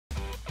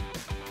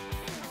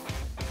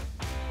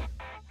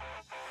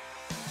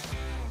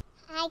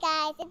Hi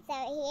guys, it's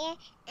Zoe here,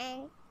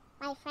 and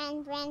my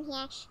friend Brynn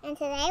here, and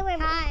today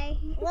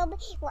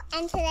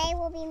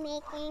we'll be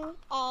making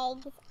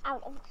eggs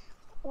out of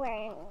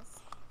worms.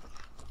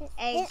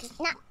 Eggs?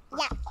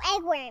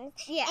 Egg worms.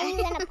 Yeah. And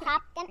we're gonna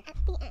pop them at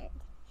the end.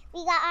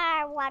 We got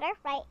our water,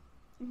 right?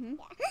 Mm-hmm.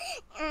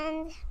 Yeah.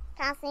 And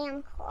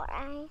calcium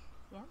chloride.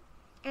 Yeah.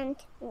 And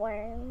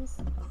worms.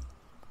 Okay.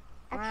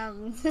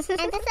 And the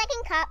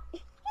second cup.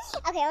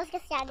 Okay, let's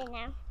get started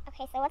now.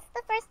 Okay, so what's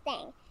the first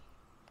thing?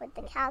 Put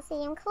the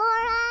calcium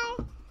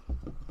chloride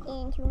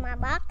into my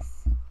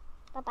box.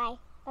 Bye-bye.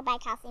 Bye-bye,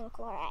 calcium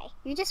chloride.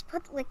 You just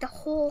put like the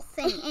whole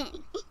thing in.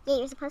 Yeah,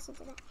 you're supposed to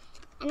do that.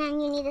 And then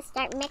you need to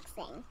start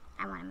mixing.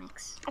 I want to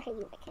mix. Okay,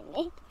 you can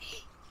mix.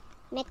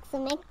 Mix.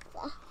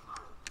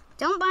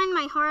 Don't mind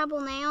my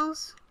horrible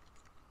nails.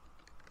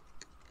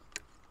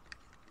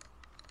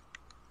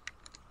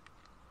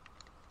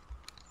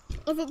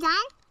 Is it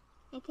done?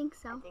 I think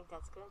so. I think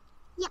that's good.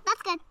 Yep,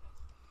 that's good.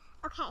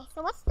 Okay,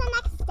 so what's the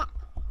next step,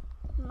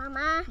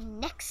 Mama?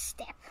 Next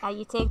step.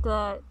 You take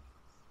the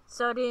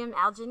sodium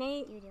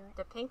alginate, You do it.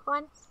 the pink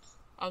one,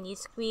 and you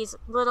squeeze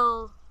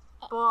little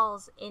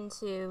balls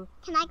into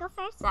Can I go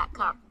first? that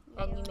cup,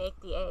 Yeah, and you make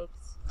the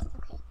eggs.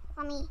 Okay,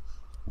 let me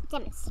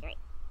demonstrate.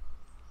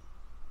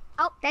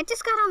 Oh, that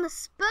just got on the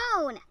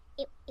spoon.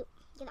 Ew,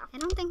 get off. I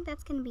don't think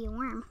that's gonna be a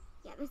worm.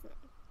 Yeah, this is it.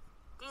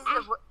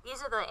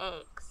 These are the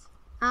eggs.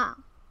 Oh.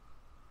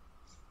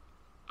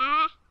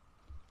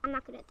 I'm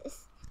not good at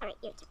this. All right,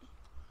 your turn.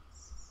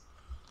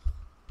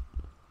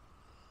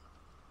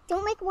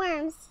 Don't make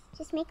worms.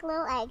 Just make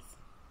little eggs.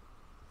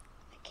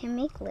 I can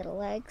make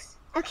little eggs.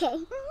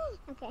 Okay.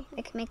 Okay.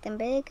 I can make them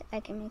big. I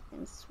can make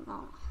them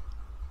small.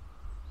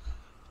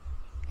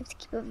 I have to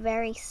keep it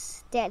very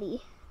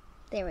steady.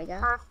 There we go.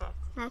 Perfect.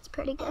 That's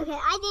pretty good. Okay,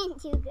 I didn't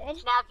do good.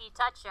 Now, if you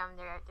touch them,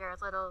 they're a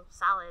little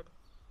solid.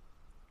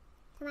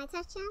 Can I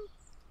touch them?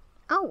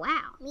 Oh,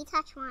 wow. Me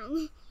touch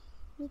one.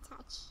 Me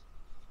touch.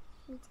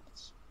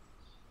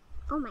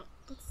 Oh my,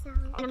 that's solid.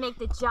 I'm gonna make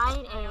the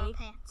giant No egg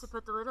pants. to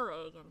put the little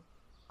egg in.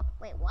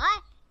 Wait,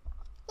 what?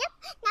 Yep,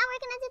 now we're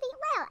gonna do the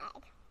little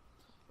egg.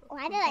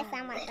 Why did I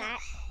sound like that?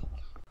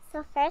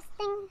 So first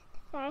thing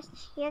first,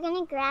 you're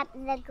gonna grab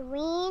the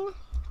green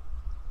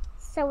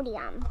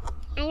sodium,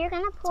 and you're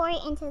gonna pour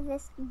it into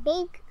this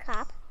big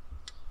cup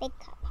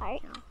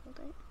part. I'll hold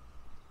it.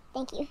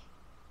 Thank you.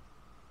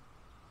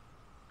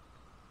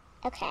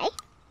 Okay,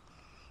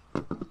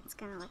 It's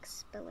gonna like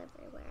spill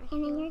everywhere.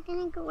 and then you're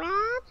gonna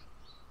grab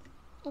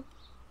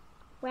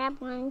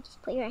one.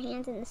 Just put your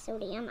hands in the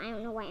sodium. I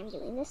don't know why I'm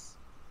doing this.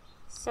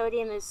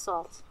 Sodium is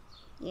salt.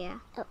 Yeah.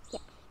 Oh yeah.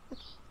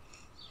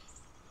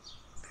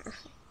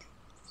 Perfect.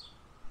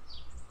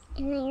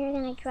 And then you're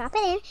gonna drop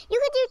it in.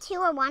 You could do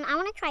 2 or 1. I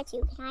want to try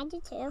 2. Can I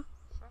do 2? Sure.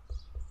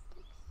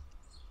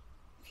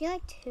 I feel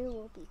like 2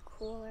 will be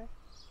cooler.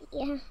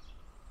 Yeah.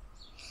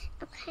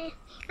 Okay.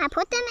 I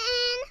put them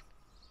in.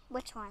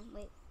 Which one?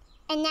 Wait.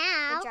 And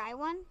now. The dry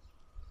one?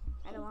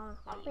 I don't want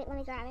to. Wait, let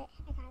me grab it.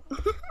 I got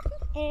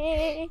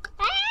it.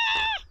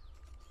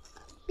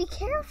 Be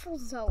careful,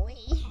 Zoe.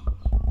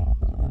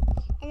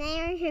 And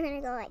then you're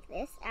gonna go like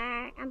this.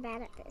 I'm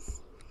bad at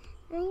this.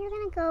 And then you're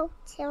gonna go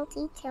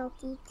tilty.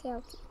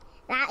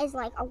 That is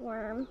like a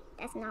worm.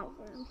 That's not a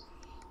worm.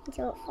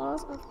 Until it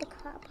falls off the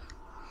cup.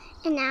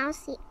 And now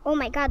see. Oh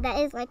my God, that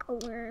is like a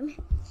worm.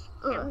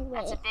 Now we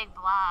That's a wait. big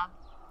blob.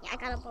 Yeah, I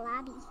got a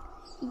blobby.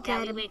 You Now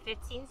we gotta wait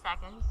 15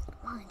 seconds.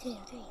 1, 2,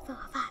 3, 4,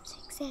 5,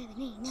 6, 7, 8,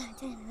 9,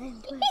 10,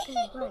 11, 12,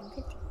 13, 14,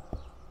 15.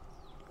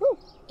 Ooh,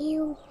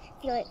 ew.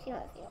 Feel it. Ew.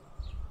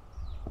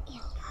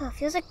 Oh, it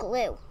feels like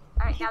glue. All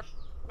right,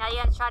 now you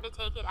gotta try to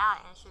take it out,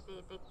 and it should be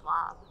a big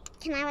blob.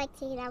 Can I like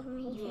take it out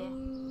from my Yeah.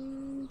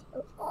 hand?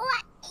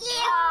 What?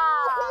 Ew.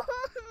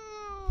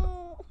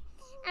 All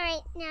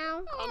right, now.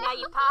 And now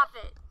you pop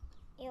it.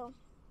 Ew.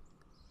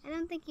 I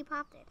don't think you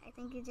popped it. I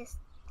think you just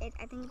did.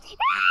 I think it's. Ew.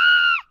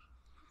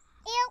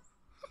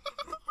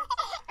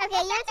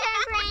 Okay, your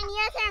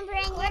turn,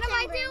 Brynn. What am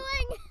I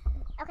doing?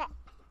 Okay.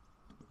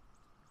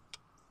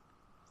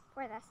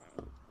 Pour this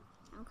in.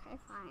 Okay,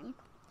 fine.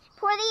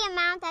 Pour the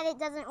amount that it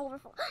doesn't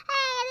overflow. Hey,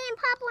 I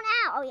didn't pop one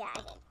out. Oh, yeah, I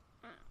did.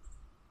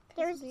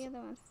 Here's the other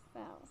one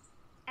fell.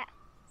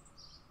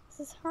 This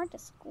is hard to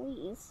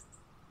squeeze.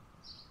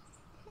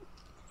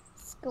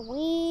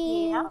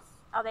 Squeeze. Yeah.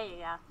 Oh, there you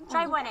go.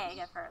 Try one Okay. egg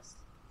at first.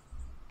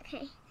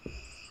 Okay.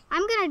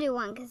 I'm gonna do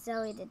one because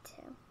Zoe did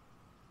too.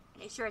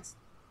 Make sure it's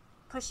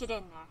push it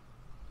in there.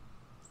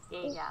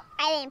 There you go.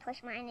 I didn't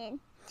push mine in.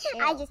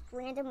 Ew. I just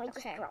randomly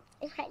Okay. just dropped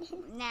it right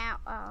in. Now,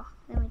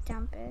 then we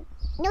dump it.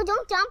 No,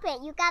 don't dump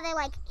it. You gotta,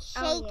 like,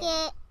 shake Oh,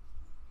 yeah. it.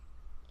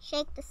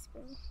 Shake the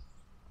spoon.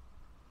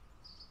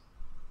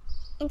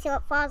 Until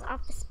it falls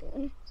off the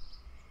spoon.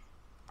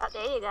 Oh,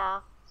 there you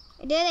go.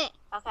 We did it.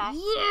 Okay.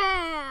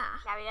 Yeah.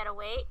 Now we gotta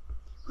wait.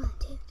 1,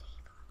 2, 3, 4,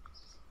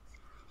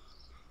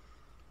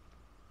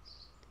 5, 6,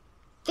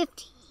 7, 8, 9.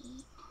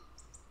 15.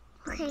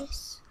 Okay.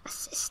 Miss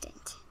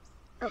Assistant.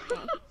 Okay.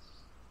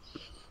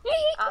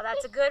 Oh,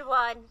 that's a good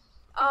one.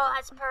 Oh,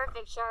 that's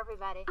perfect. Show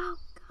everybody. Oh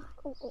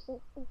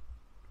God. Ooh.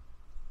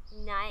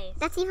 Nice.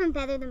 That's even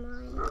better than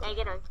mine. Now you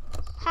get to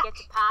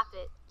pop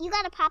it. You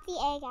gotta pop the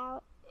egg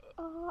out.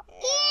 Oh.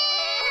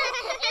 Yeah!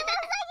 It looks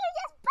like you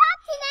just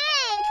popped an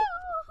egg!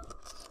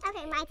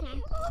 Okay, my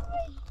turn. Oh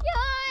my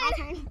god! My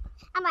turn.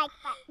 I'm like,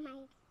 my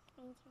turn.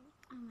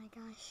 Oh my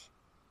gosh.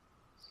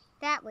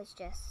 That was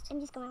just... I'm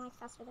just going like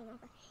faster than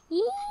ever.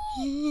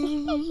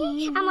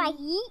 Yeet! I'm like,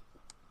 yeet!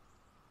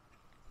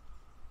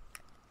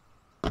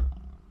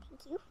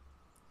 Thank you.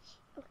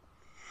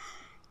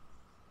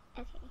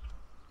 Okay.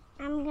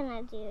 I'm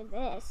gonna do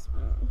this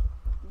one.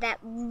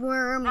 That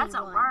wormy That's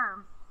a one.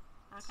 worm.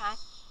 Okay.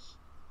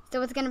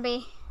 So it's gonna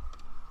be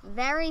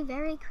very,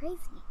 very crazy.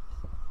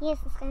 Yes,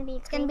 it's gonna be.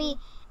 It's gonna be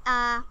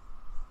a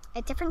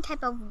different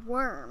type of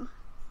worm.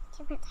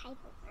 Different type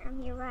of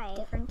worm. You're right.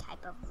 Different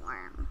type of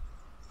worm.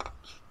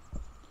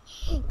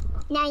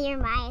 Now you're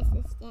my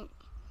assistant.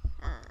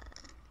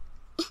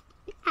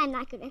 I'm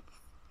not good at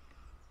this.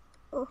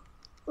 Oh.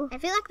 I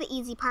feel like the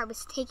easy part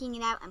was taking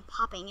it out and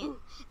popping it.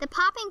 The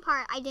popping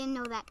part, I didn't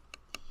know that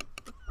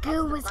the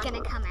goo was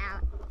gonna come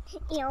out.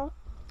 Ew.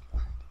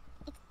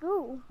 It's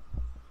goo.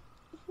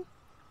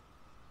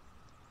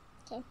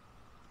 Okay.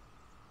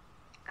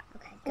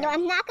 Okay, good. No,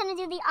 I'm not gonna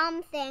do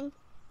the thing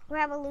where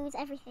I will lose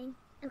everything.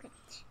 Okay.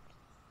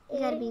 You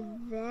gotta be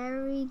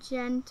very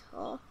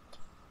gentle.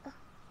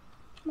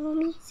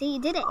 Mommy. See,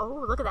 you did it.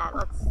 Oh, look at that.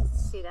 Let's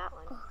see that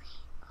one.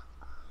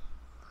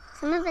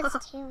 Some of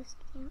its tail is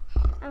sticking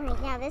out.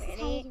 Alright, now this is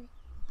how you do it.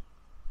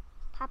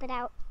 Pop it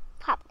out.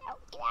 Pop it out.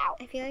 Get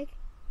out. I feel like...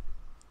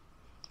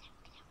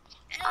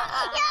 I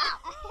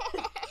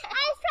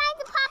was trying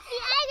to pop the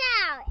egg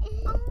out.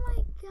 Oh my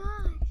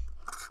gosh.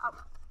 Oh,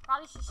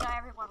 probably should show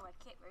everyone what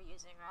kit we're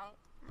using, right?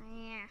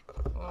 Yeah.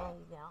 There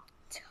you go.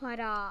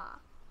 Ta-da.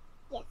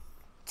 Yes.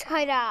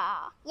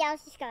 Ta-da. Yeah,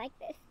 let's just go like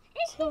this.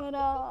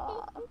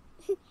 Ta-da.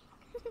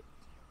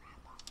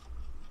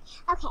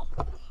 Okay.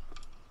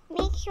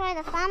 Make sure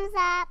the thumbs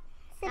up,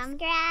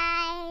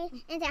 subscribe,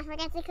 and don't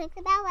forget to click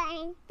the bell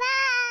button.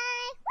 Bye!